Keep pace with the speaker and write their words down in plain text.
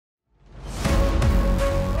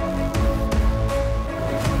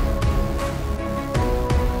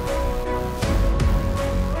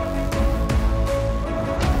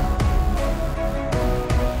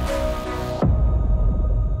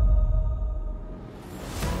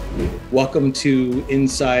Welcome to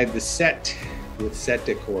Inside the Set with Set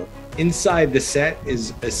Decor. Inside the Set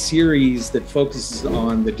is a series that focuses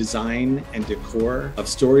on the design and decor of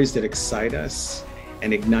stories that excite us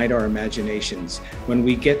and ignite our imaginations when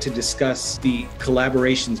we get to discuss the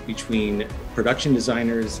collaborations between production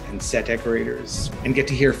designers and set decorators and get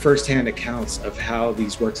to hear firsthand accounts of how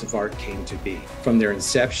these works of art came to be. From their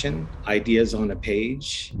inception, ideas on a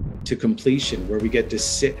page, to completion, where we get to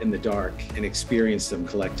sit in the dark and experience them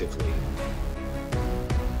collectively.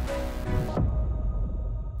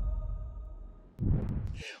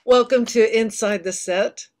 Welcome to Inside the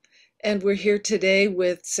Set. And we're here today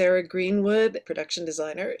with Sarah Greenwood, production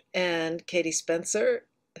designer, and Katie Spencer,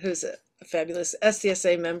 who's a fabulous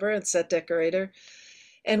SDSA member and set decorator.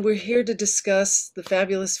 And we're here to discuss the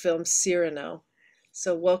fabulous film Cyrano.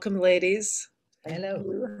 So welcome, ladies. Hello.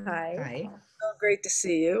 Hi. Hi. So great to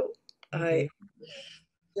see you. I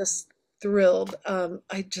just thrilled.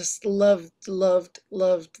 I just loved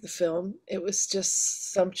the film. It was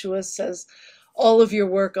just sumptuous, as all of your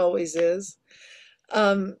work always is.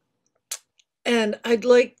 And I'd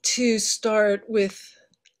like to start with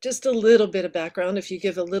just a little bit of background, if you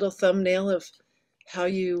give a little thumbnail of how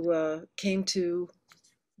you came to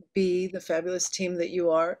be the fabulous team that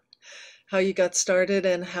you are, how you got started,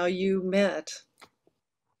 and how you met.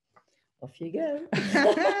 Off you go.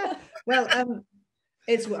 Well,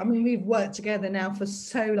 we've worked together now for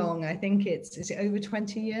so long. I think is it over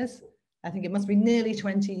 20 years? I think it must be nearly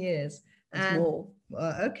 20 years. That's more.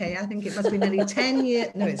 Okay, I think it must be nearly 10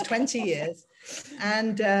 years. No, it's 20 years.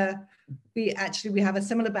 And we have a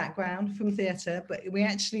similar background from theatre, but we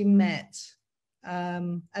actually met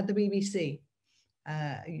at the BBC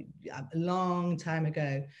a long time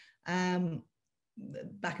ago.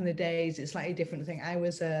 Back in the days, it's slightly different thing. I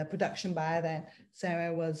was a production buyer then.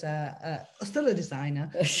 Sarah was still a designer.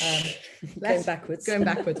 Going backwards.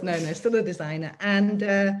 No, still a designer. And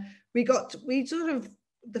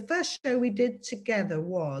the first show we did together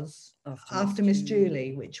was After Miss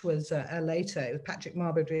Julie, which was later. It was Patrick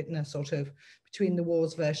Marbury written a sort of between the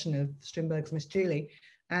wars version of Strindberg's Miss Julie,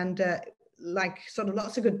 and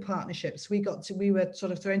lots of good partnerships. We were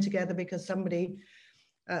sort of thrown together because somebody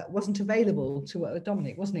wasn't available to work with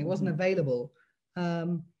Dominic, wasn't he? Wasn't available,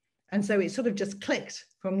 and so it sort of just clicked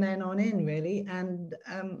from then on in, really. And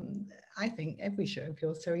I think every show of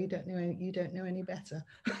yours, Sarah, you don't know any better.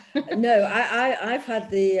 No, I've had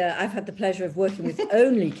the pleasure of working with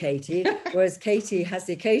only Katie, whereas Katie has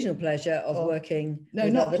the occasional pleasure of working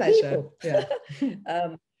with other people. Yeah.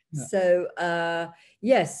 So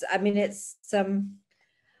yes, I mean it's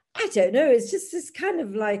I don't know. It's just this kind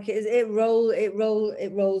of like it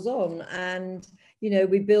rolls on, and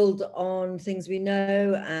we build on things we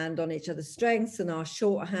know and on each other's strengths and our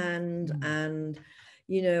shorthand and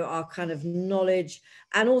our kind of knowledge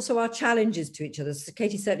and also our challenges to each other. So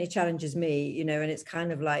Katie certainly challenges me, and it's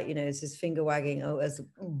kind of like, it's this finger wagging, that's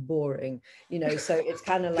boring, so it's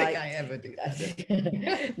kind of like. I ever do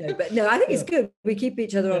that. No, I think it's good. We keep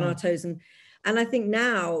each other on our toes. And I think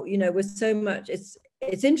now, we're so much, it's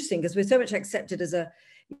interesting because we're so much accepted as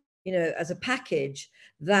a package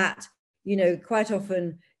that, quite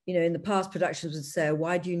often, in the past productions would say,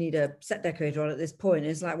 why do you need a set decorator on at this point?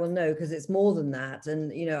 And it's like, well, no, because it's more than that.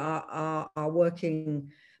 And, our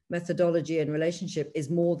working methodology and relationship is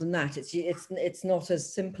more than that. It's not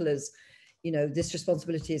as simple as, this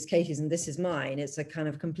responsibility is Katie's and this is mine. It's a kind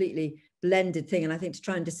of completely blended thing. And I think to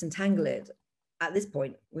try and disentangle it at this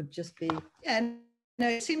point would just be. Yeah. No,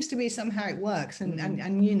 it seems to be somehow it works, and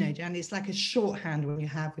Jan, it's like a shorthand when you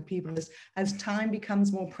have with people as time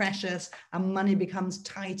becomes more precious and money becomes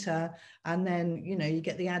tighter, and then you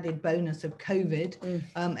get the added bonus of COVID.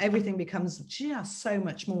 Everything becomes just so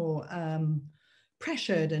much more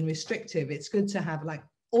pressured and restrictive. It's good to have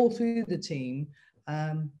all through the team,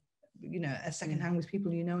 a second hand with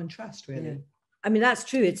people and trust, really. Yeah. I mean, that's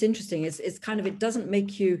true. It's interesting. It's kind of, it doesn't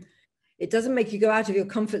make you go out of your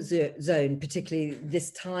comfort zone, particularly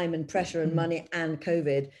this time and pressure and money and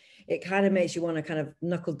COVID. It kind of makes you want to kind of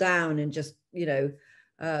knuckle down and just, so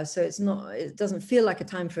it doesn't feel like a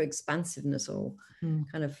time for expansiveness or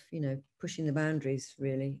kind of, pushing the boundaries,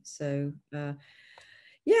 really. So,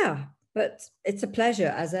 yeah, but it's a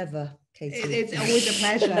pleasure as ever, Katie. It's always a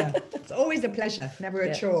pleasure. It's always a pleasure, never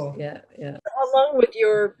a chore. Yeah. Along with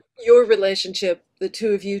your relationship, the two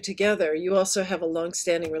of you together, you also have a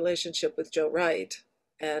long-standing relationship with Joe Wright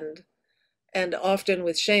and often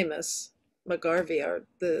with Seamus McGarvey,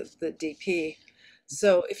 the DP.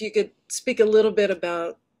 So if you could speak a little bit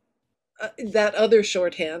about that other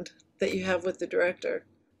shorthand that you have with the director.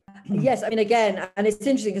 Yes, I mean, again, and it's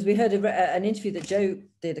interesting because we heard an interview that Joe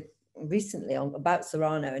did recently about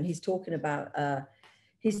Cyrano, and he's talking about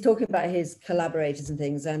his collaborators and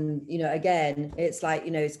things. And, you know, again, it's like,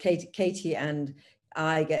 you know, it's Katie and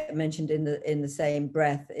I get mentioned in the same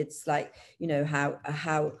breath. It's like, you know,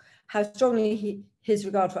 how strongly his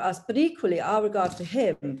regard for us, but equally our regard for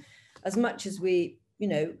him, as much as we, you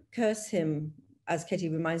know, curse him, as Katie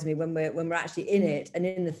reminds me, when we're actually in it and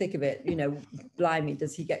in the thick of it, you know, blimey,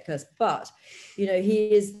 does he get cursed? But, you know,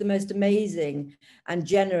 he is the most amazing and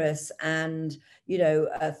generous and, you know,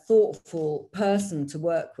 a thoughtful person to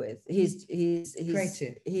work with. He's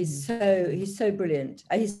creative. He's so brilliant.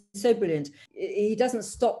 He's so brilliant. He doesn't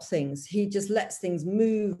stop things. He just lets things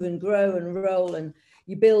move and grow and roll, and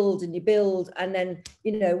you build, and then,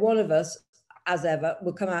 you know, one of us, as ever,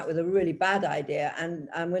 will come out with a really bad idea, and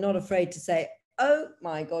we're not afraid to say, oh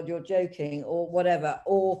my God, you're joking, or whatever,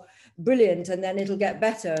 or brilliant, and then it'll get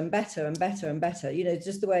better and better and better and better. You know,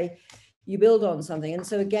 just the way you build on something. And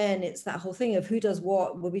so again, it's that whole thing of who does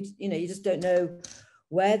what. Well, you know, you just don't know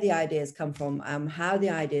where the ideas come from, how the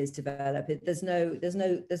ideas develop. There's no,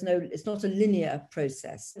 it's not a linear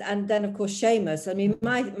process. And then of course, Seamus, I mean,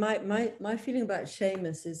 my feeling about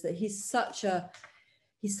Seamus is that he's such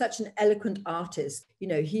an eloquent artist. You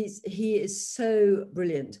know, he is so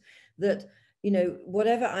brilliant that, you know,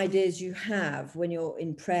 whatever ideas you have when you're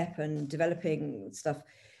in prep and developing stuff,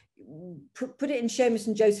 put it in Seamus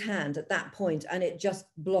and Joe's hand at that point, and it just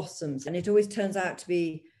blossoms. And it always turns out to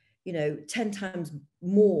be, you know, 10 times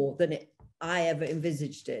more than I ever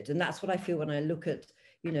envisaged it. And that's what I feel when I look at,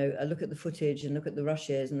 you know, I look at the footage and look at the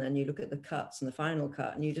rushes, and then you look at the cuts and the final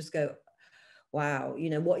cut, and you just go, wow,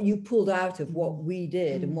 you know, what you pulled out of what we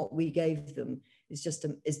did and what we gave them is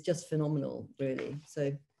just phenomenal, really.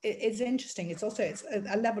 So it's interesting. It's also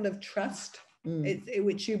a level of trust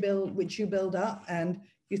which you build up, and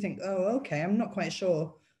you think, oh, okay, I'm not quite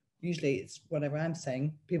sure. Usually it's whatever I'm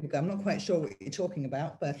saying. People go, I'm not quite sure what you're talking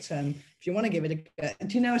about, but if you want to give it a go,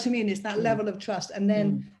 do you know what I mean? It's that level of trust, and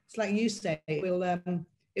then it's like you say, they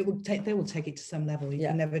will take it to some level you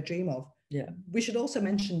can never dream of. Yeah. We should also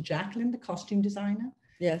mention Jacqueline, the costume designer.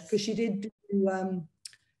 Yes. Because she did do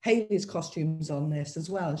Hayley's costumes on this as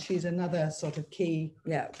well. She's another sort of key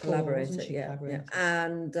collaborator. Yeah.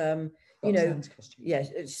 And you know,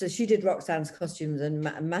 so she did Roxanne's costumes, and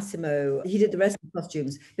Massimo, he did the rest of the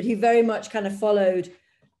costumes, but he very much kind of followed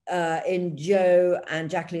in Joe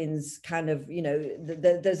and Jacqueline's kind of, you know,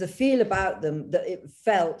 there's a feel about them that it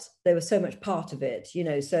felt they were so much part of it, you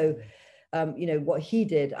know. So you know, what he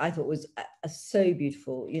did, I thought was so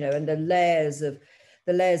beautiful, you know, and the layers of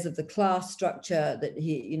the class structure that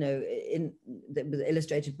he, you know, that was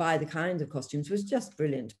illustrated by the kinds of costumes was just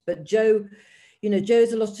brilliant. But Joe, you know,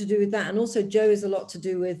 Joe's a lot to do with that. And also Joe is a lot to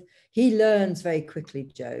do with, he learns very quickly,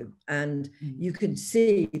 Joe. And you can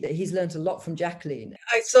see that he's learned a lot from Jacqueline.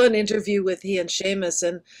 I saw an interview with he and Seamus,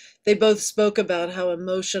 and they both spoke about how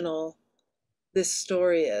emotional this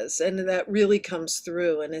story is, and that really comes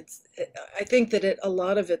through. And I think that a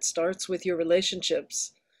lot of it starts with your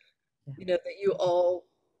relationships, you know, that you all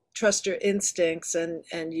trust your instincts,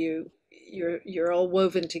 and you're all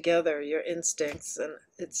woven together, your instincts, and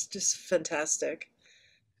it's just fantastic.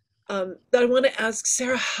 I want to ask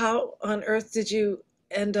Sarah, how on earth did you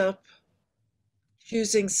end up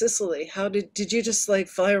choosing Sicily? How did you just like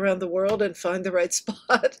fly around the world and find the right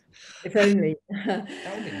spot? If only.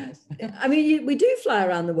 I mean, we do fly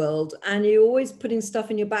around the world, and you're always putting stuff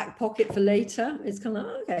in your back pocket for later. It's kind of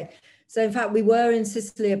like, okay. So in fact, we were in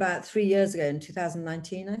Sicily about 3 years ago, in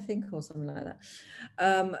 2019, I think, or something like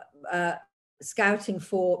that, scouting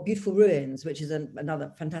for Beautiful Ruins, which is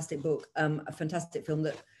another fantastic book, a fantastic film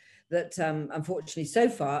that unfortunately so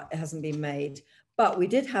far it hasn't been made. But we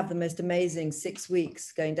did have the most amazing 6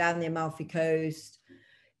 weeks going down the Amalfi Coast,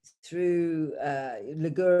 through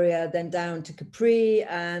Liguria, then down to Capri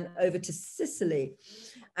and over to Sicily.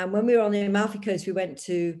 And when we were on the Amalfi Coast, we went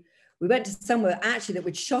to somewhere actually that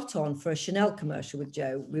we'd shot on for a Chanel commercial with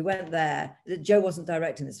Joe. We went there. Joe wasn't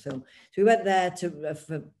directing this film, so we went there to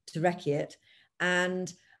recce it,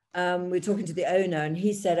 and we were talking to the owner, and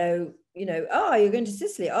he said, "Oh, you know, you're going to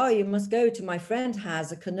Sicily? Oh, you must go to, my friend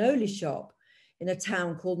has a cannoli shop in a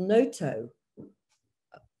town called Noto."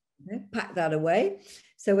 Okay, pack that away.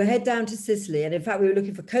 So we head down to Sicily, and in fact, we were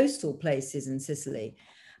looking for coastal places in Sicily.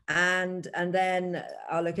 And then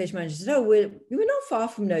our location manager said, "Oh, we were not far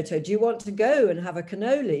from Noto. Do you want to go and have a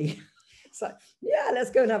cannoli?" It's like, yeah,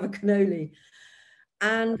 let's go and have a cannoli.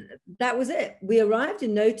 And that was it. We arrived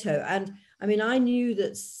in Noto, and I mean, I knew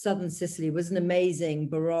that southern Sicily was an amazing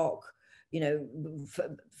baroque, you know,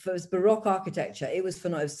 for its baroque architecture. It was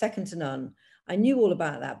phenomenal, second to none. I knew all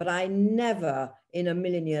about that, but I never in a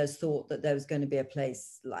million years thought that there was going to be a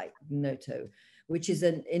place like Noto, which is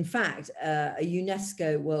in fact a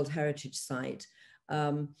UNESCO World Heritage Site.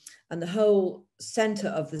 And the whole center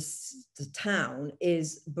of the town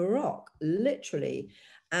is baroque, literally.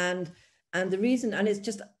 And the reason, and it's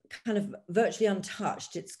just kind of virtually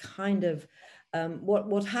untouched. It's kind of,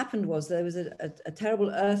 what happened was there was a terrible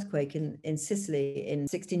earthquake in Sicily in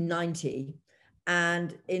 1690.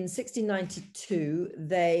 And in 1692,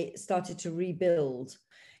 they started to rebuild,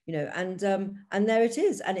 you know, and there it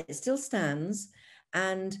is, and it still stands.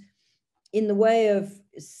 And in the way of,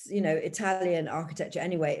 you know, Italian architecture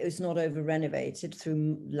anyway, it was not over renovated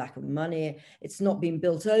through lack of money. It's not been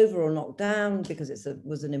built over or knocked down because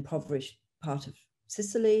was an impoverished part of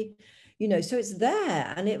Sicily, you know, so it's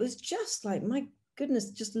there. And it was just like, my goodness,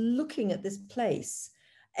 just looking at this place,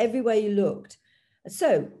 everywhere you looked.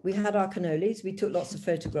 So we had our cannolis, we took lots of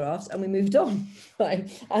photographs, and we moved on. Right?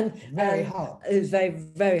 And very hot. It was very,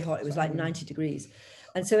 very hot. It was like 90 degrees.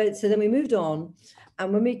 And so then we moved on.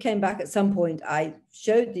 And when we came back at some point, I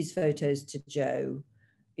showed these photos to Joe,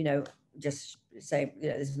 you know, just saying, you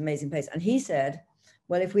know, this is an amazing place. And he said,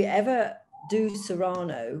 well, if we ever do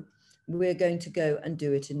Cyrano, we're going to go and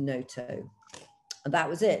do it in Noto. And that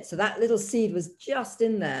was it. So that little seed was just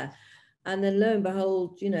in there. And then lo and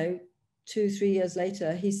behold, you know, 2-3 years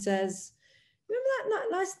later, he says, remember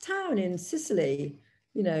that nice town in Sicily,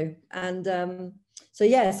 you know? And so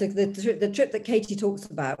yeah, so the trip that Katie talks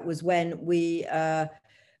about was when we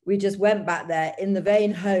just went back there in the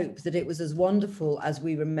vain hope that it was as wonderful as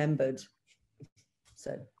we remembered.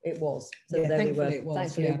 So it was. So yeah, there we were. It was,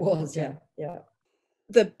 thankfully yeah. it was, yeah. Yeah.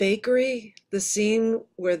 The bakery, the scene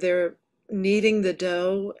where they're kneading the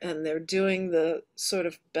dough and they're doing the sort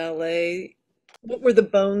of ballet, what were the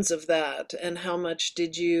bones of that, and how much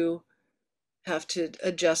did you have to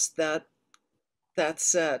adjust that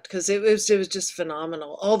set? Because it was just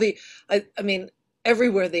phenomenal. I mean,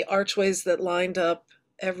 everywhere, the archways that lined up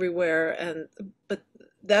everywhere, but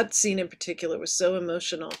that scene in particular was so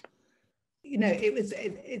emotional. You know,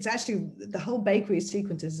 it's actually, the whole bakery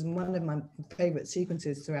sequence is one of my favorite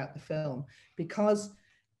sequences throughout the film, because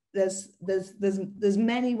there's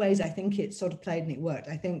many ways I think it sort of played and it worked.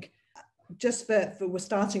 I think just for we're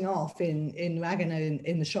starting off in Ragueneau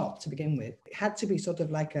in the shop to begin with, it had to be sort of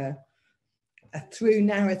like a through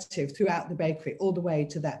narrative throughout the bakery, all the way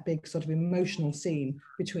to that big sort of emotional scene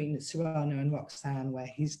between Cyrano and Roxanne, where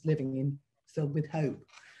he's living in filled with hope.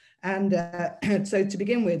 And so to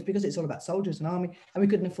begin with, because it's all about soldiers and army, and we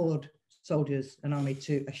couldn't afford soldiers and army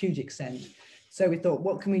to a huge extent, so we thought,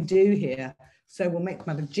 what can we do here? So we'll make them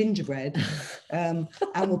out of gingerbread, and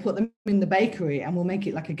we'll put them in the bakery, and we'll make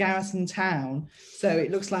it like a garrison town. So it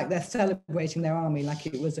looks like they're celebrating their army, like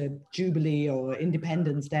it was a Jubilee or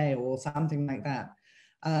Independence Day or something like that.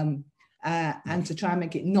 And to try and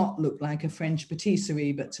make it not look like a French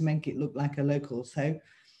patisserie, but to make it look like a local. So,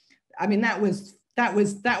 I mean, that was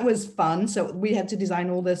fun. So we had to design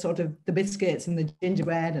all the sort of the biscuits and the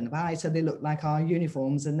gingerbread and the pie, so they looked like our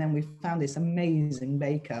uniforms. And then we found this amazing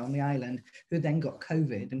baker on the island who then got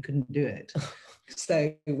COVID and couldn't do it.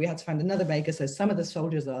 So we had to find another baker. So some of the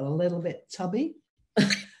soldiers are a little bit tubby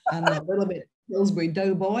and a little bit Pillsbury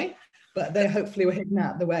Doughboy, but they hopefully were hidden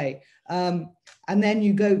out of the way. And then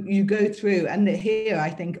you go through, and here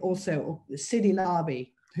I think also Sidi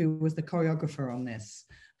Larbi, who was the choreographer on this,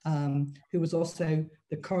 who was also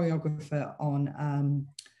the choreographer on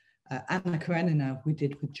Anna Karenina we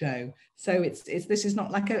did with Joe. So this is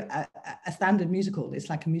not like a standard musical. It's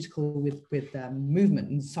like a musical with movement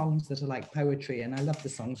and songs that are like poetry. And I love the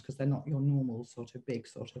songs because they're not your normal sort of big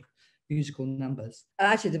sort of musical numbers.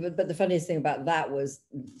 Actually, but the funniest thing about that was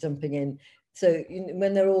jumping in. So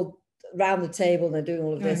when they're all around the table, they're doing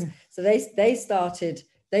all of this. So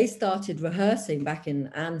they started rehearsing back in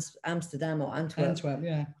Amsterdam or Antwerp,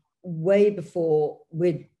 yeah, way before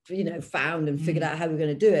we'd found and figured out how we were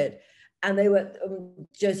going to do it. And they were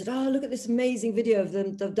Joe said, "Oh, look at this amazing video of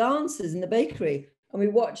the dancers in the bakery." And we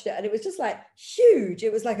watched it, and it was just like huge.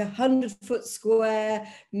 It was like 100-foot square,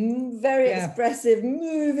 very expressive,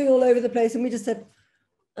 moving all over the place. And we just said,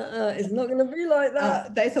 it's not going to be like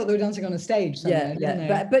that. They thought they were dancing on a stage somewhere, didn't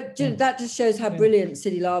they? But that just shows how brilliant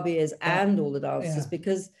Sidi Larbi is and all the dancers,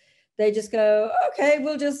 because they just go, okay,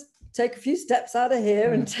 we'll just take a few steps out of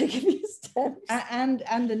here and take a few steps. And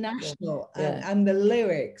the national and the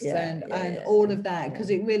lyrics and all of that, because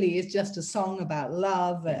it really is just a song about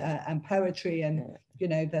love and poetry, and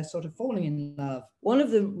they're sort of falling in love. One of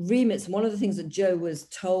the remits, one of the things that Joe was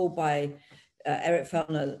told by Eric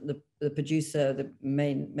Fellner, the producer, the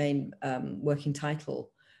main working title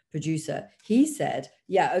producer, he said,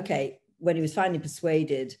 yeah, okay, when he was finally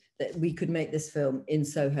persuaded that we could make this film in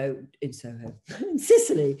Soho, in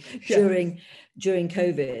Sicily, during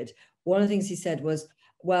COVID, one of the things he said was,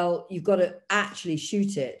 well, you've got to actually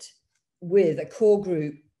shoot it with a core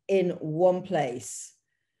group in one place.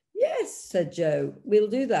 Yes, said Joe, we'll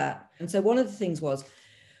do that. And so one of the things was,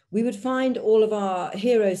 we would find all of our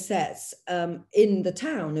hero sets in the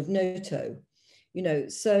town of Noto,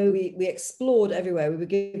 so we explored everywhere. We were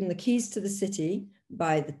given the keys to the city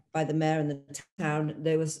by the mayor and the town.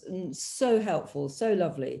 They were so helpful, so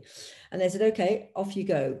lovely. And they said, okay, off you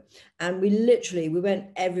go. And we went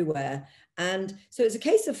everywhere. And so it's a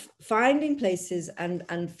case of finding places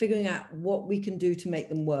and figuring out what we can do to make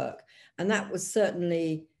them work. And that was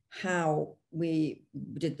certainly how we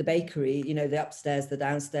did the bakery, the upstairs, the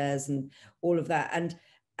downstairs, and all of that. And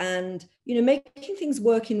making things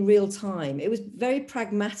work in real time. It was very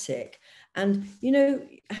pragmatic. And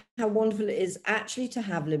how wonderful it is actually to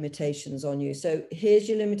have limitations on you. So here's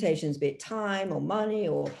your limitations, be it time or money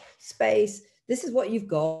or space. This is what you've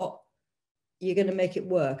got. You're going to make it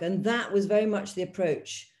work. And that was very much the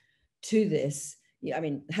approach to this. I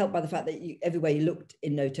mean, helped by the fact that everywhere you looked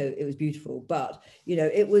in Noto, it was beautiful. But,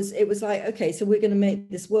 it was like, okay, so we're going to make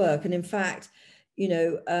this work. And in fact,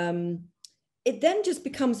 it then just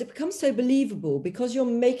becomes so believable because you're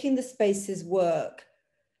making the spaces work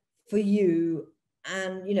for you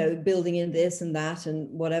and, building in this and that and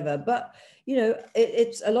whatever. But,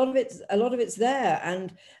 it's a lot of it's there.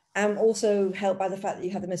 And I'm also helped by the fact that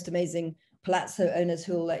you have the most amazing palazzo owners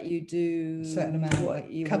who will let you do a certain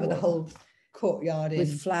amount, cover the whole courtyard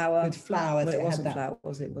with flowers. Well, it wasn't flower,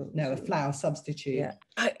 was it? No, a flower substitute. Yeah.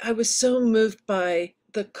 I was so moved by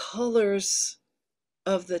the colors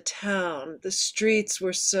of the town. The streets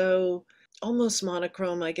were so almost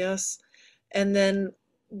monochrome, I guess. And then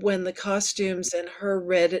when the costumes and her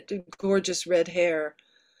gorgeous red hair,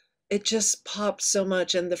 it just popped so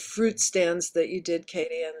much. And the fruit stands that you did,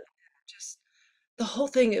 Katie, and just the whole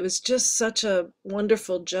thing, it was just such a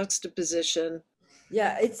wonderful juxtaposition.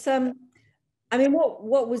 Yeah, it's I mean,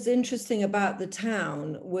 what was interesting about the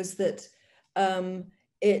town was that the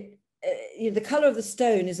color of the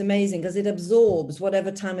stone is amazing because it absorbs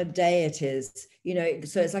whatever time of day it is,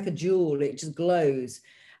 so it's like a jewel, it just glows.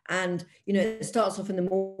 And, it starts off in the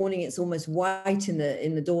morning, it's almost white in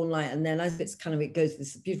the dawn light. And then as it goes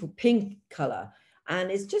this beautiful pink color. And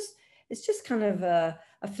it's just kind of a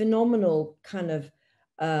phenomenal kind of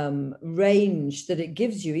range that it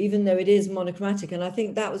gives you, even though it is monochromatic. And I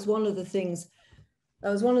think that was one of the things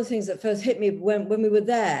that first hit me when we were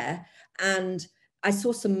there. And I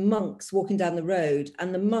saw some monks walking down the road,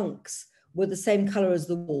 and the monks were the same color as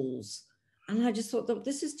the walls. And I just thought that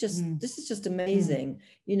this is just amazing,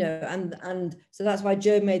 and so that's why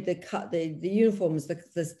Joe made the uniforms,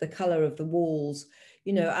 the color of the walls,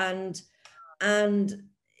 and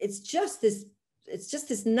it's just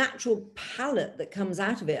this natural palette that comes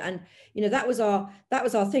out of it. And, that was our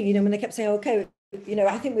thing, when they kept saying, okay,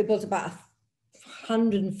 I think we built about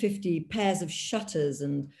 150 pairs of shutters,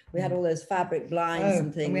 and we had all those fabric blinds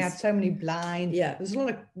and things. And we had so many blinds. Yeah. There's a lot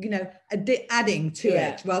of, adding to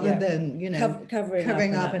it rather than,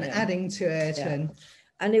 covering up and adding to it. Yeah.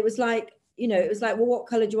 And it was like, well, what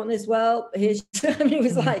color do you want this? Well, here's, I mean, it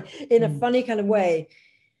was like, in a funny kind of way,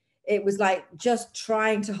 it was like just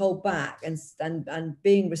trying to hold back and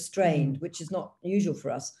being restrained, which is not usual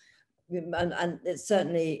for us. And it's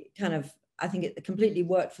certainly kind of, I think it completely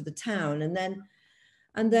worked for the town. And then,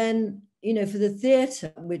 for the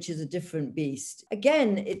theatre, which is a different beast,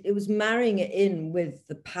 again, it was marrying it in with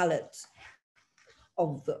the palette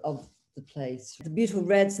of the place. The beautiful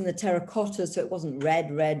reds and the terracotta, so it wasn't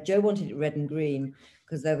red. Joe wanted it red and green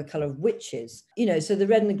because they're the colour of witches. So the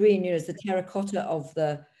red and the green, is the terracotta of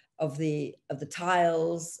the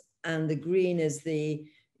tiles, and the green is the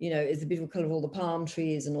beautiful colour of all the palm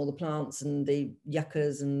trees and all the plants and the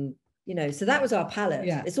yuccas, and so that was our palette.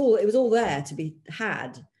 Yeah. It was all there to be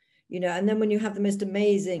had, and then when you have the most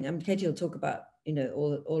amazing, and Katie will talk about,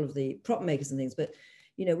 all of the prop makers and things, but,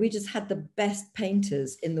 we just had the best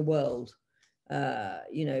painters in the world,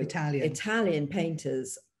 Italian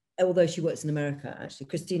painters, although she works in America, actually,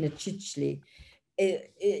 Christina Ciccioli.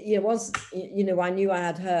 Once, I knew I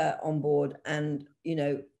had her on board, and,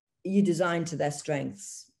 you design to their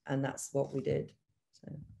strengths, and that's what we did.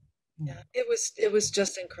 So. Yeah, it was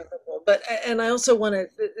just incredible. But, and I also want to,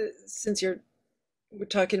 since we're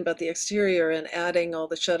talking about the exterior and adding all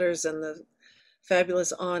the shutters and the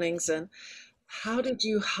fabulous awnings, and how did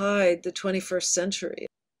you hide the 21st century?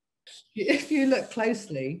 If you look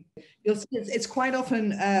closely, you'll see it's quite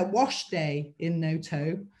often wash day in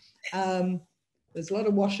Noto. There's a lot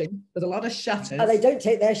of washing. There's a lot of shutters. Oh, they don't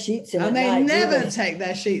take their sheets in. And they night, never take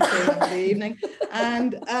their sheets in in the evening.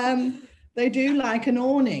 And they do like an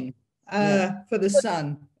awning for the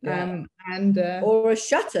sun. Yeah. Or a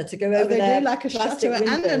shutter to go over they their do like a shutter windows.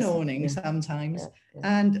 and an awning sometimes.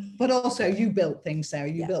 But also you built things, Sarah.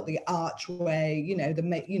 You built the archway,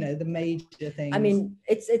 the major things. I mean,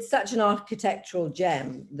 it's such an architectural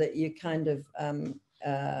gem that you kind of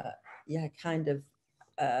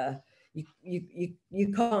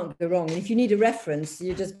you can't go wrong. And if you need a reference,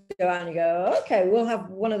 you just go out and you go, okay, we'll have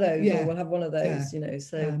one of those, or we'll have one of those,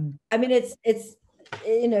 So I mean,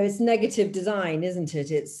 it's negative design, isn't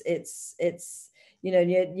it? It's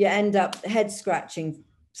you end up head scratching,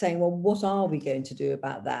 saying, well, what are we going to do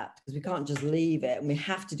about that? Because we can't just leave it, and we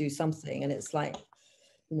have to do something. And it's like,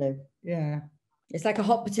 it's like a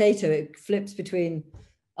hot potato. It flips between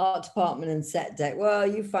art department and set deck. Well,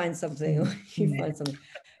 you find something, or you find something.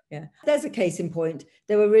 Yeah, there's a case in point.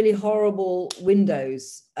 There were really horrible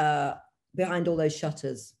windows behind all those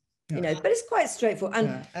shutters, but it's quite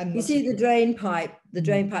straightforward. And you see the drain pipe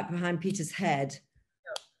behind Peter's head.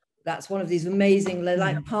 That's one of these amazing,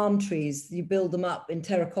 like palm trees. You build them up in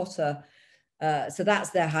terracotta. So that's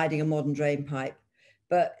there hiding a modern drain pipe.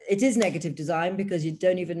 But it is negative design because you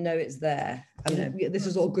don't even know it's there. This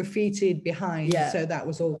is all graffitied behind, so that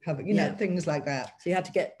was all covered, things like that. So you had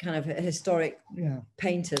to get kind of a historic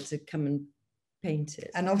painter to come and paint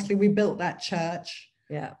it. And obviously we built that church.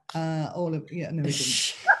 Yeah. No, we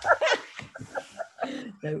didn't.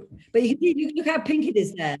 No, but you look how pink it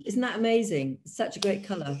is there. Isn't that amazing? It's such a great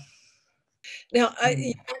colour. Now,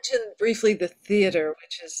 you mentioned briefly the theater,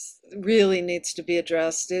 which really needs to be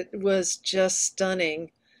addressed. It was just stunning.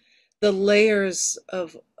 The layers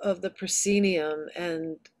of the proscenium,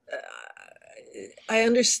 and I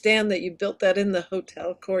understand that you built that in the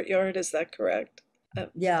hotel courtyard. Is that correct?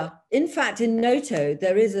 Yeah. In fact, in Noto,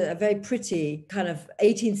 there is a very pretty kind of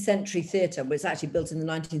 18th century theatre, but it's actually built in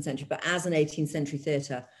the 19th century, but as an 18th century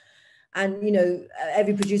theatre. And,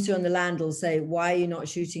 every producer on the land will say, why are you not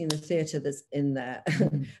shooting in the theatre that's in there?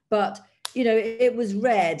 But, it was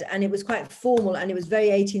red and it was quite formal and it was very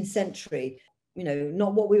 18th century,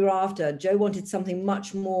 not what we were after. Joe wanted something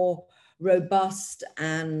much more robust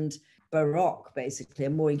and baroque, basically,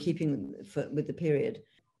 and more in keeping with the period.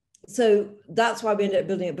 So that's why we ended up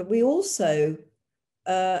building it. But we also,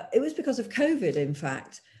 it was because of COVID, in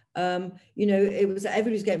fact. It was,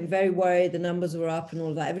 everybody's getting very worried, the numbers were up and all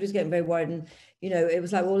of that, everybody's getting very worried, and it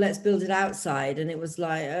was like, well, let's build it outside. And it was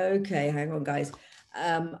like, okay, hang on, guys.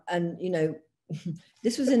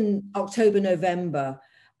 This was in October, November,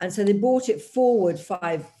 and so they brought it forward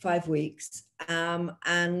five weeks,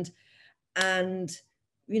 and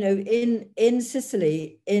in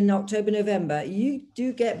Sicily in October, November, you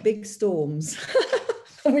do get big storms.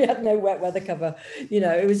 We had no wet weather cover.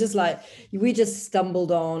 It was just like, we just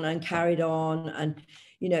stumbled on and carried on. And,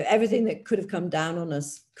 everything that could have come down on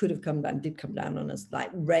us did come down on us,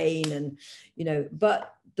 like rain and,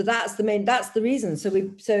 but that's the reason. So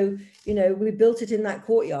we built it in that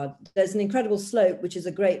courtyard. There's an incredible slope, which is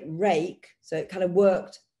a great rake. So it kind of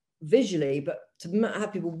worked visually, but to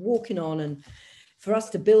have people walking on and for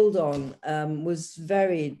us to build on was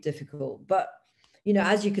very difficult. But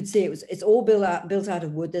as you could see, it's all built out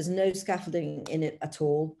of wood. There's no scaffolding in it at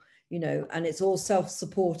all, and it's all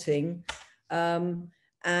self-supporting.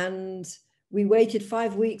 And we waited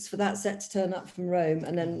 5 weeks for that set to turn up from Rome,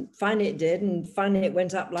 and then finally it did, and finally it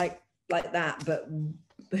went up like that. But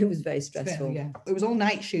it was very stressful. Yeah, it was all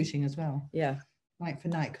night shooting as well. Yeah, night for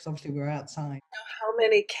night, because obviously we were outside. How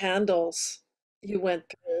many candles you went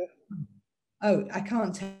through? Oh, I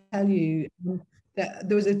can't tell you.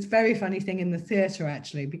 There was a very funny thing in the theatre,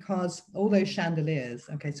 actually, because all those chandeliers,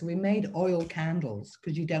 so we made oil candles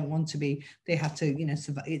because you don't want to they have to,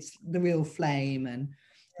 it's the real flame and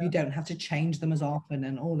you don't have to change them as often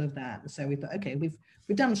and all of that. So we thought, okay, we've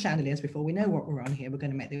done chandeliers before. We know what we're on here. We're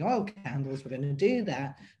going to make the oil candles. We're going to do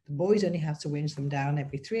that. The boys only have to winch them down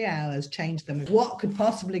every 3 hours, change them. What could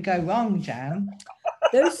possibly go wrong, Jan?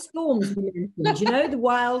 Those storms you mentioned, the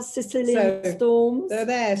wild Sicilian storms. They're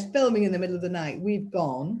there filming in the middle of the night. We've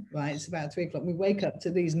gone, right, it's about 3 o'clock. We wake up to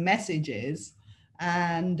these messages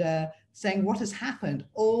and saying what has happened.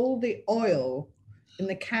 All the oil in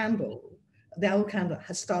the oil candle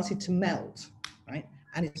has started to melt, right?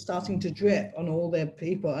 And it's starting to drip on all the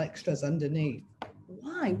people, extras underneath.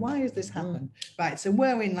 Why has this happened? Right, so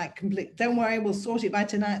we're in complete, don't worry, we'll sort it by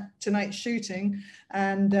tonight's shooting.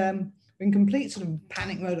 And in complete sort of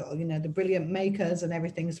panic mode, the brilliant makers and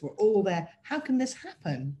everything, so we're all there. How can this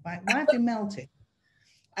happen? Right? Why have they melted?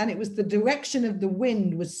 And it was the direction of the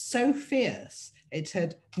wind was so fierce. It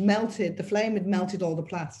had melted, the flame had melted all the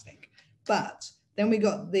plastic. But then we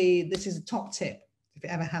got this is a top tip, if it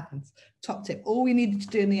ever happens, top tip. All we needed to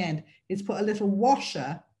do in the end is put a little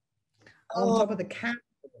washer on top of the candle.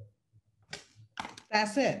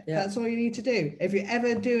 That's it. Yeah. That's all you need to do. If you're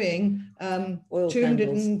ever doing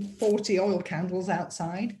 240 oil candles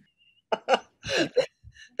outside,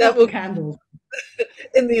 that will candles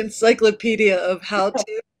in the encyclopedia of how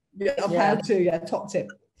to. How to, top tip.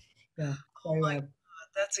 Yeah. Oh my God,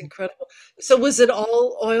 that's incredible. So was it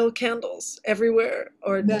all oil candles everywhere,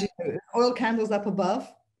 or no, oil candles up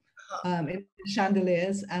above, in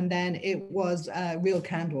chandeliers, and then it was real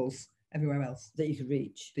candles everywhere else that you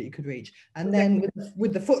could reach. And then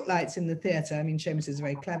with the footlights in the theatre, I mean, Seamus is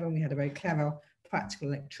very clever, and we had a very clever practical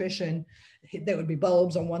electrician. There would be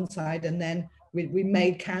bulbs on one side, and then we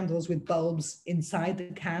made candles with bulbs inside the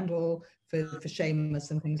candle for Seamus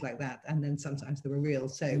and things like that. And then sometimes they were real.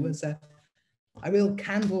 So it was a real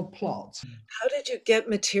candle plot. How did you get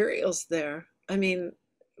materials there? I mean,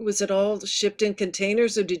 was it all shipped in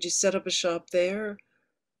containers, or did you set up a shop there?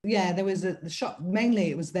 Yeah, there was the shop. Mainly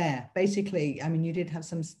it was there. Basically, I mean, you did have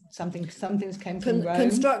some things came from Rome.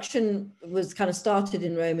 Construction was kind of started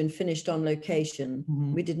in Rome and finished on location.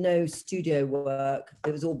 Mm-hmm. We did no studio work.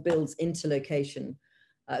 It was all builds into location.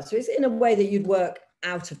 So it's in a way that you'd work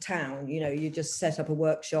out of town. You know, you just set up a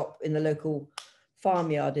workshop in the local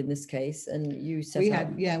farmyard in this case, and you set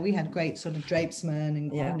up. We had great sort of drapesmen,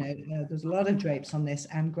 and you know, there's a lot of drapes on this,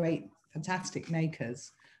 and great, fantastic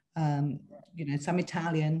makers. You know, some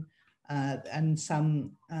Italian and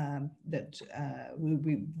some that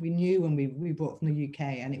we knew and we brought from the UK,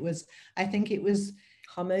 and I think it was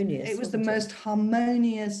harmonious. It was the most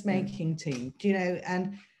harmonious making team, you know,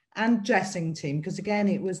 and dressing team, because again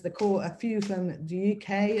it was a few from the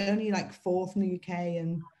UK, only like 4 from the UK,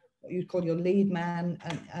 and what you'd call your lead man,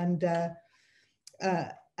 and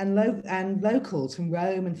locals from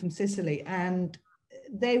Rome and from Sicily, and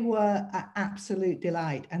they were an absolute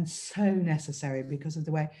delight and so necessary because of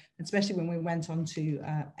the way, especially when we went on to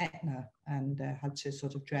Etna and had to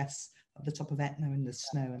sort of dress at the top of Etna in the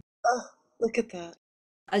snow. Oh, look at that.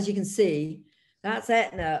 As you can see, that's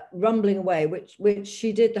Etna rumbling away, which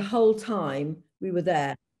she did the whole time we were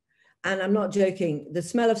there. And I'm not joking, the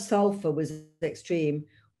smell of sulfur was extreme.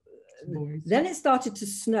 Then it started to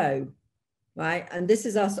snow, right? And this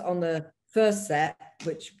is us on the first set,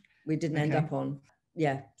 which we didn't end up on.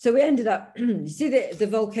 Yeah, so we ended up, you see the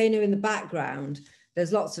volcano in the background,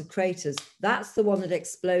 there's lots of craters. That's the one that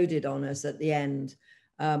exploded on us at the end,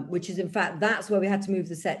 which is in fact, that's where we had to move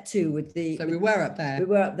the set to with the... So we were up there. We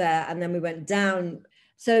were up there, and then we went down.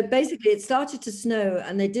 So basically it started to snow,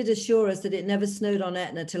 and they did assure us that it never snowed on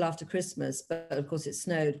Etna till after Christmas, but of course it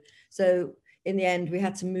snowed. So in the end we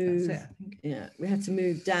had to move, we had to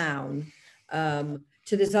move down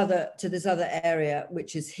to this other area,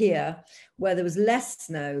 which is here, where there was less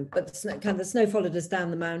snow, but the snow followed us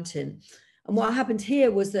down the mountain. And what happened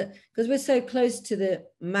here was that, because we're so close to the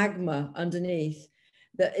magma underneath,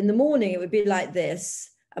 that in the morning it would be like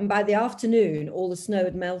this, and by the afternoon all the snow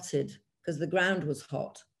had melted because the ground was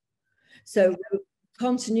hot. So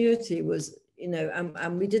continuity was, you know,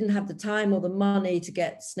 and we didn't have the time or the money to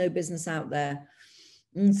get snow business out there.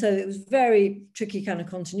 And so it was very tricky kind of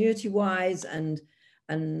continuity wise, and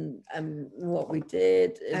what we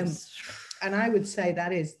did is, and I would say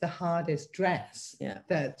that is the hardest dress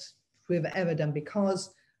that we've ever done, because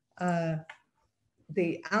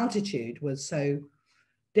the altitude was so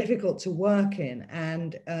difficult to work in,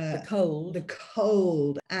 and the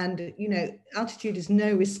cold, and you know, altitude is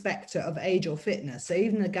no respecter of age or fitness. So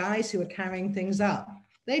even the guys who were carrying things up,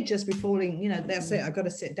 they'd just be falling, you know, that's it, I've got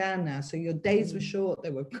to sit down now. So your days were short, they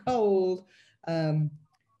were cold.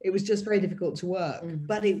 It was just very difficult to work,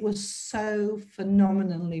 but it was so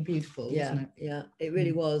phenomenally beautiful, wasn't it? Yeah, it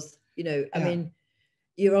really was. You know, I mean,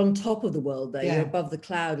 you're on top of the world there. You're above the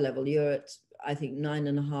cloud level. You're at, I think,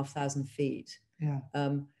 9,500 feet. Yeah.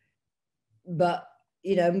 But,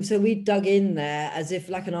 you know, so we dug in there as if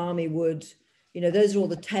like an army would. You know, those are all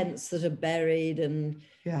the tents that are buried, and,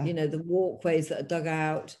 you know, the walkways that are dug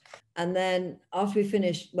out. And then after we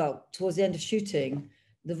finished, well, towards the end of shooting,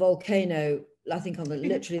 the volcano, I think on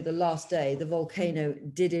literally the last day, the volcano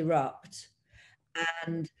did erupt,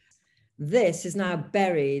 and this is now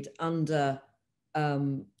buried under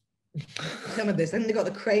some of this. I think they got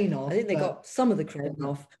the crane off. I think they got some of the crane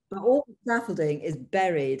off, but all the scaffolding is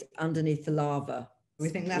buried underneath the lava. We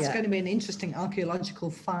think that's going to be an interesting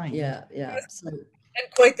archaeological find. Yeah. So,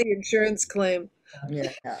 and quite the insurance claim.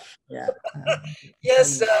 Yeah.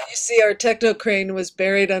 Yes, you see, our techno crane was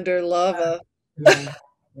buried under lava.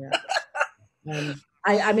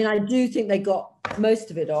 I mean, I do think they got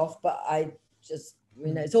most of it off, but I just,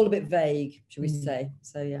 you know, it's all a bit vague, should we say?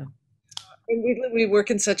 So yeah. And we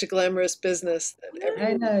work in such a glamorous business that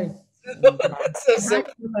I know. it's so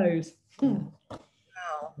simple. Wow.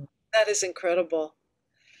 Wow, that is incredible.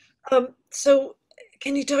 So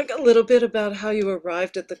can you talk a little bit about how you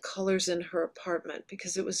arrived at the colors in her apartment?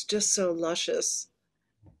 Because it was just so luscious.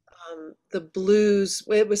 The blues,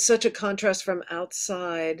 it was such a contrast from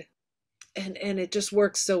outside, and it just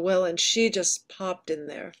worked so well, and she just popped in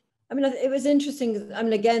there. I mean, it was interesting. I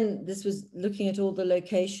mean, again, this was looking at all the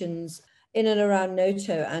locations in and around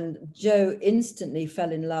Noto, and Joe instantly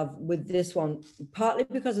fell in love with this one, partly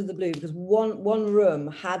because of the blue, because one room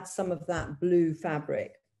had some of that blue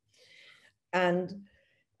fabric. And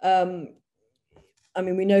I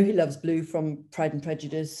mean, we know he loves blue from Pride and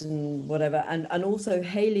Prejudice and whatever, and also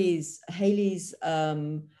Haley's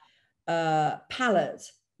palette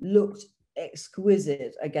looked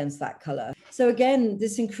exquisite against that color. So again,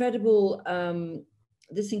 this incredible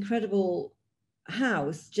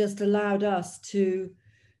house just allowed us to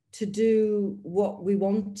do what we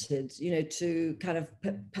wanted, you know, to kind of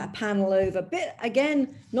panel over, bit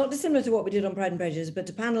again, not dissimilar to what we did on Pride and Prejudice, but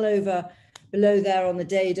to panel over below there on the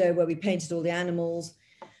dado where we painted all the animals.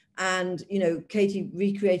 And, you know, Katie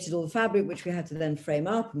recreated all the fabric, which we had to then frame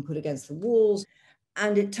up and put against the walls.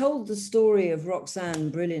 And it told the story of Roxanne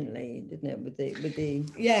brilliantly, didn't it? With the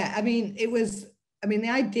Yeah, I mean, the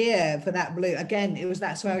idea for that blue, again,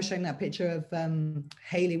 that's why I was showing that picture of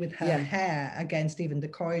Haley with her hair against even the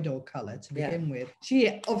corridor color to begin with.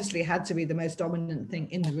 She obviously had to be the most dominant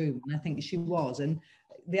thing in the room, and I think she was. And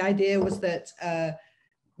the idea was that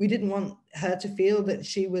we didn't want her to feel that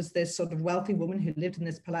she was this sort of wealthy woman who lived in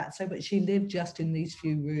this palazzo, but she lived just in these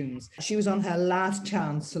few rooms. She was on her last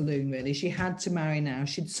chance saloon, really. She had to marry now.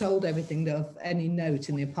 She'd sold everything of any note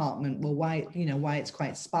in the apartment. Well, why it's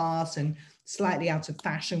quite sparse and slightly out of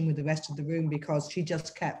fashion with the rest of the room, because she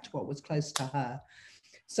just kept what was close to her.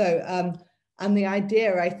 So, and the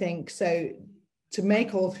idea, I think, so to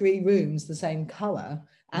make all three rooms the same color,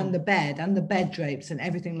 and the bed drapes and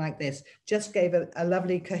everything like this just gave a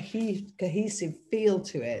lovely cohesive feel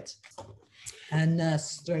to it. And nurse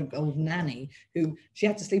stroke old nanny, who she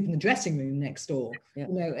had to sleep in the dressing room next door, you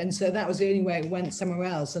know, and so that was the only way it went somewhere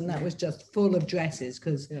else, and that was just full of dresses,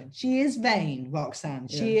 because she is vain, Roxanne.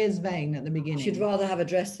 She is vain at the beginning. She'd rather have a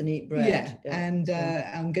dress than eat bread. And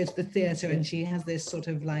go to the theatre, and she has this sort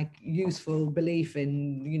of like youthful belief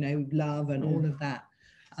in, you know, love and all of that.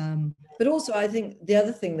 But also, I think the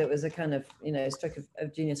other thing that was a kind of, you know, stroke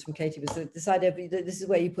of genius from Katie was this idea that this is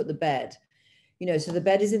where you put the bed. You know, so the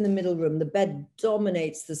bed is in the middle room, the bed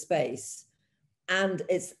dominates the space, and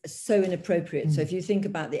it's so inappropriate. So if you think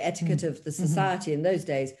about the etiquette of the society in those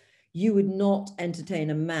days, you would not entertain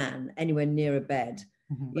a man anywhere near a bed.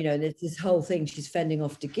 You know, there's this whole thing, she's fending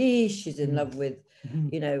off De Guiche, she's in love with,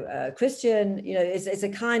 you know, Christian, you know, it's a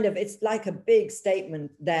kind of, it's like a big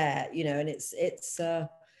statement there, you know, and it's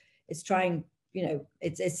trying, you know,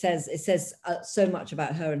 it says so much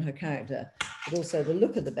about her and her character, but also the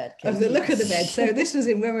look of the bed. Of the look of the bed. So this was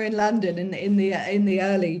when we were in London in the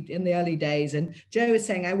early days, and Joe was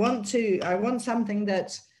saying, I want something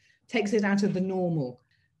that takes it out of the normal.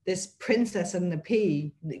 This Princess and the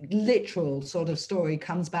Pea literal sort of story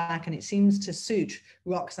comes back, and it seems to suit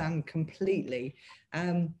Roxanne completely.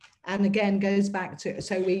 And again goes back to,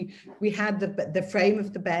 so we had the frame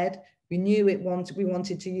of the bed. We knew we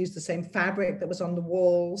wanted to use the same fabric that was on the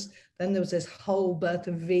walls. Then there was this whole Birth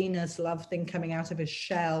of Venus love thing coming out of a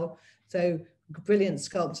shell. So brilliant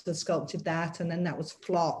sculptor sculpted that, and then that was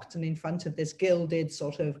flocked and in front of this gilded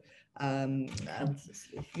sort of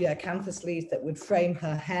canthus leaf that would frame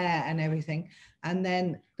her hair and everything. And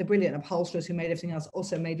then the brilliant upholsterers who made everything else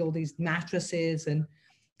also made all these mattresses, and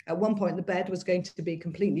at one point the bed was going to be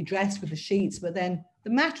completely dressed with the sheets, but then the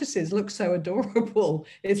mattresses look so adorable.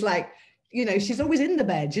 It's like, you know, she's always in the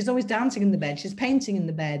bed, she's always dancing in the bed, she's painting in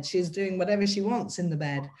the bed, she's doing whatever she wants in the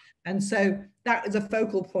bed. And so that is a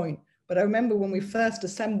focal point. But I remember when we first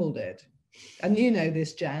assembled it, and you know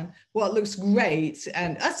this, Jan, what looks great,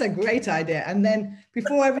 and that's a great idea, and then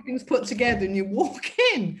before everything's put together and you walk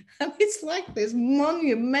in and it's like this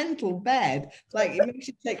monumental bed, like it makes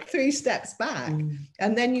you take 3 steps back,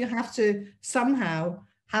 and then you have to somehow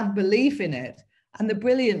have belief in it. And the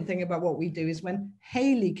brilliant thing about what we do is when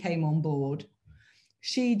Haley came on board,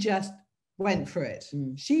 she just went for it.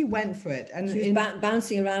 She went for it, and she was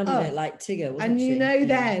bouncing around in it like Tigger, wasn't she? And you know,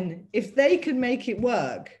 then if they can make it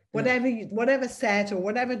work, whatever set or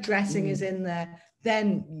whatever dressing is in there,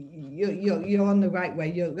 then you're on the right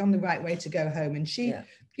way. You're on the right way to go home. And she,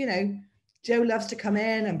 you know, Joe loves to come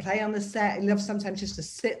in and play on the set. He loves sometimes just to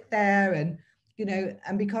sit there, and you know,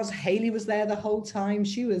 and because Haley was there the whole time,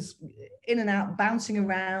 she was in and out, bouncing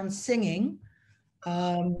around, singing.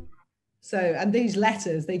 So, and these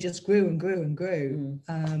letters, they just grew and grew and grew.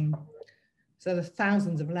 So the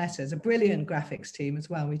thousands of letters, a brilliant graphics team as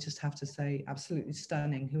well. We just have to say, absolutely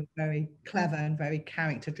stunning, who are very clever and very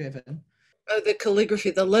character driven. Oh, the calligraphy,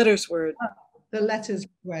 the letters were. The letters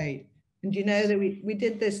were great. And you know that we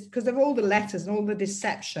did this because of all the letters and all the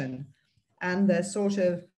deception and the sort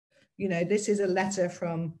of, you know, this is a letter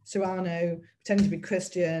from Cyrano pretending to be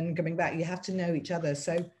Christian, coming back. You have to know each other.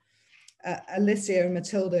 So Alicia and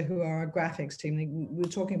Matilda, who are our graphics team, we were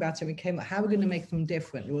talking about it. We came up, how are we going to make them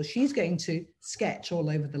different? Well, she's going to sketch all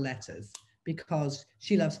over the letters because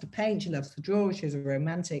she loves to paint, she loves to draw, she's a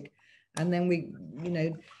romantic. And then we, you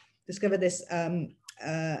know, discovered this,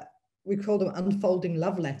 we call them unfolding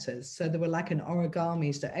love letters. So they were like an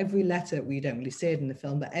origami. So every letter, we don't really see it in the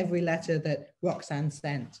film, but every letter that Roxanne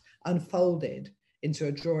sent unfolded into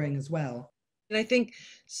a drawing as well. And I think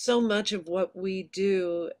so much of what we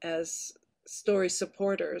do as story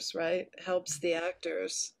supporters, right, helps the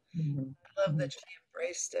actors. I love that she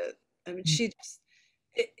embraced it. I mean, she just,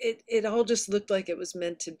 it all just looked like it was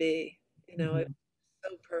meant to be, you know, it was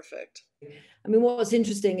so perfect. I mean, what's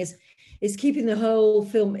interesting is keeping the whole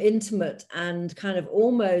film intimate and kind of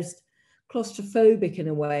almost claustrophobic in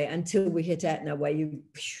a way until we hit Etna, where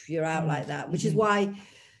you're out like that, which is why,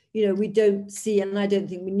 you know, we don't see, and I don't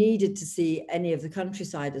think we needed to see any of the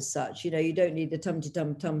countryside as such. You know, you don't need the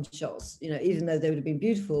tum-tum-tum shots, you know, even though they would have been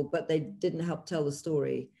beautiful, but they didn't help tell the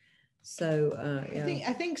story. So, yeah.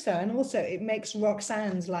 I think so. And also it makes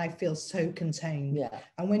Roxanne's life feel so contained. Yeah.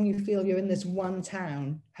 And when you feel you're in this one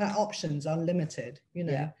town, her options are limited, you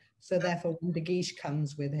know. Yeah. So therefore, when De Guiche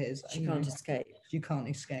comes with his, She can't escape. You can't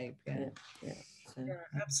escape. Yeah. So. Yeah,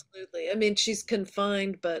 absolutely. I mean, she's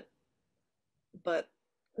confined, but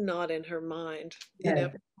not in her mind. You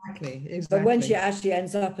know? Exactly. But when she actually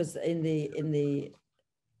ends up as in the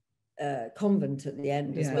convent at the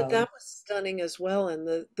end as well. But that was stunning as well, and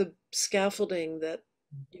the scaffolding that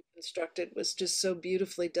you constructed was just so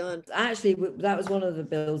beautifully done. Actually, that was one of the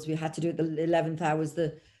builds we had to do at the 11th hour, was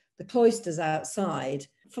the cloisters outside.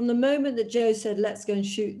 From the moment that Joe said, let's go and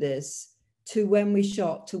shoot this, to when we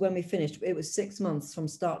shot, to when we finished, it was 6 months from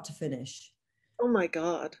start to finish. Oh my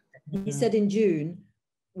God. He said in June,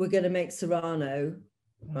 we're going to make Cyrano,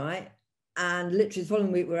 right? And literally the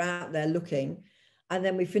following week, we're out there looking. And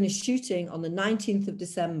then we finished shooting on the 19th of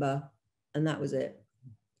December. And that was it.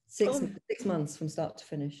 Six months from start to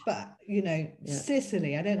finish. But, you know,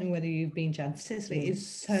 Sicily, I don't know whether you've been, Jan, Sicily is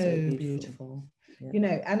so beautiful. Yeah. You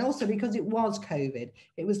know, and also because it was COVID,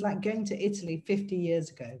 it was like going to Italy 50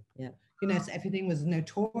 years ago. Yeah. You know, so everything was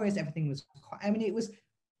notorious, everything was quite,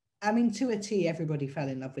 I mean, to a T, everybody fell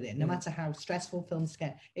in love with it, no matter how stressful films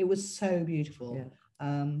get. It was so beautiful.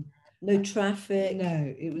 Yeah. No traffic.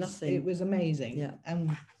 No, it was nothing. It was amazing. Yeah.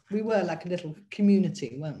 And we were like a little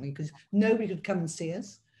community, weren't we? Because nobody could come and see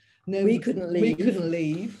us. We couldn't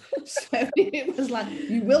leave. So it was like,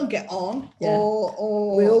 you will get on,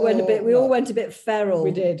 or we all went a bit feral.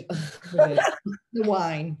 We did. The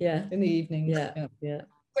wine, in the evening. Yeah.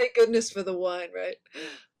 Thank goodness for the wine, right?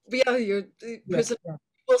 Yeah,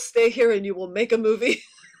 will stay here and you will make a movie.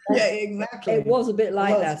 Yeah, exactly. It was a bit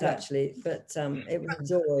like that actually, but it was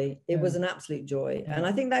joy. It was an absolute joy. And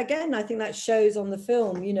I think that shows on the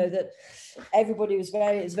film, you know, that everybody was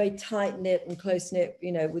very tight knit and close knit,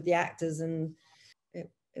 you know, with the actors, and it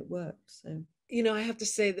worked. So, you know, I have to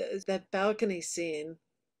say that balcony scene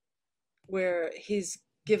where he's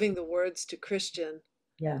giving the words to Christian.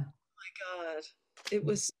 Yeah. Oh my God.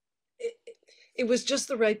 It was just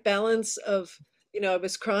the right balance of, you know, I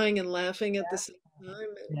was crying and laughing at the same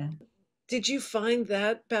time. Yeah. Did you find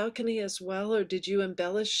that balcony as well, or did you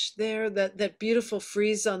embellish there that beautiful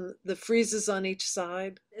friezes on each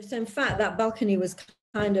side? So in fact, that balcony was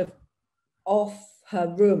kind of off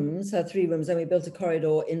her 3 rooms, and we built a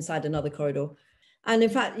corridor inside another corridor. And in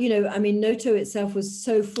fact, you know, I mean, Noto itself was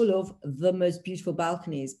so full of the most beautiful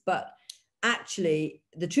balconies, but actually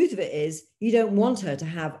the truth of it is you don't want her to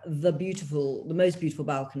have the most beautiful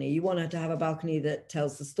balcony. You want her to have a balcony that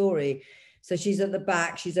tells the story. So she's at the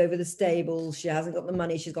back, she's over the stables, she hasn't got the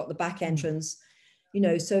money, she's got the back entrance, you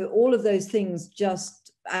know, so all of those things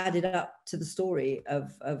just added up to the story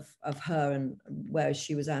of her and where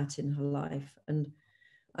she was at in her life. And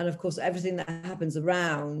of course everything that happens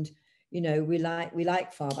around, you know, we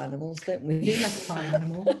like farm animals, don't we? We do like a farm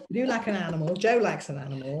animal. We do like an animal. Joe likes an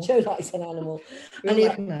animal. Joe likes an animal.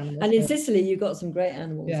 And in Sicily, you've got some great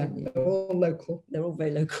animals. Yeah, they're all local. They're all very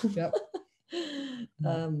local. Yep.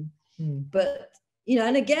 But, you know,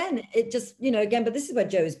 and again, it just, you know, again, but this is where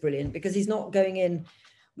Joe is brilliant, because he's not going in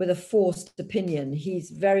with a forced opinion.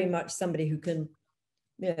 He's very much somebody who can,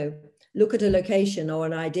 you know, look at a location or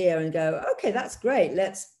an idea and go, okay, that's great.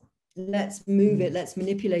 Let's move it. Let's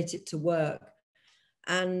manipulate it to work.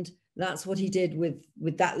 And that's what he did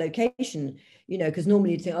with that location, you know, because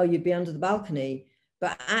normally you'd think, oh, you'd be under the balcony.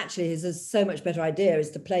 But actually, his so much better idea is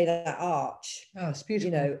to play that arch. Oh, it's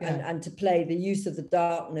beautiful. You know, and to play the use of the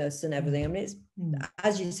darkness and everything. I mean, it's,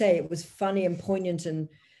 as you say, it was funny and poignant and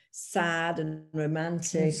sad and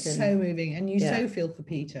romantic. It's so moving. And you so feel for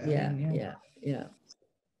Peter. Yeah.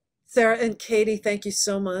 Sarah and Katie, thank you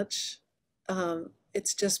so much.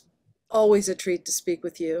 It's just always a treat to speak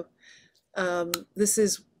with you. This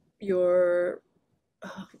is your,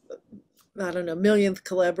 I don't know, millionth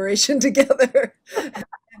collaboration together. Such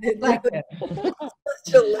a labor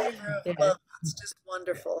of love. It's just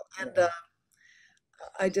wonderful. And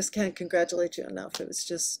I just can't congratulate you enough. It was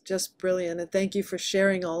just brilliant. And thank you for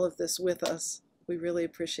sharing all of this with us. We really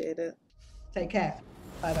appreciate it. Take care.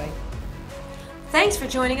 Bye-bye. Thanks for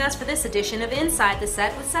joining us for this edition of Inside the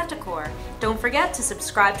Set with Set Decor. Don't forget to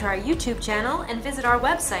subscribe to our YouTube channel and visit our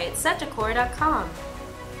website, setdecor.com.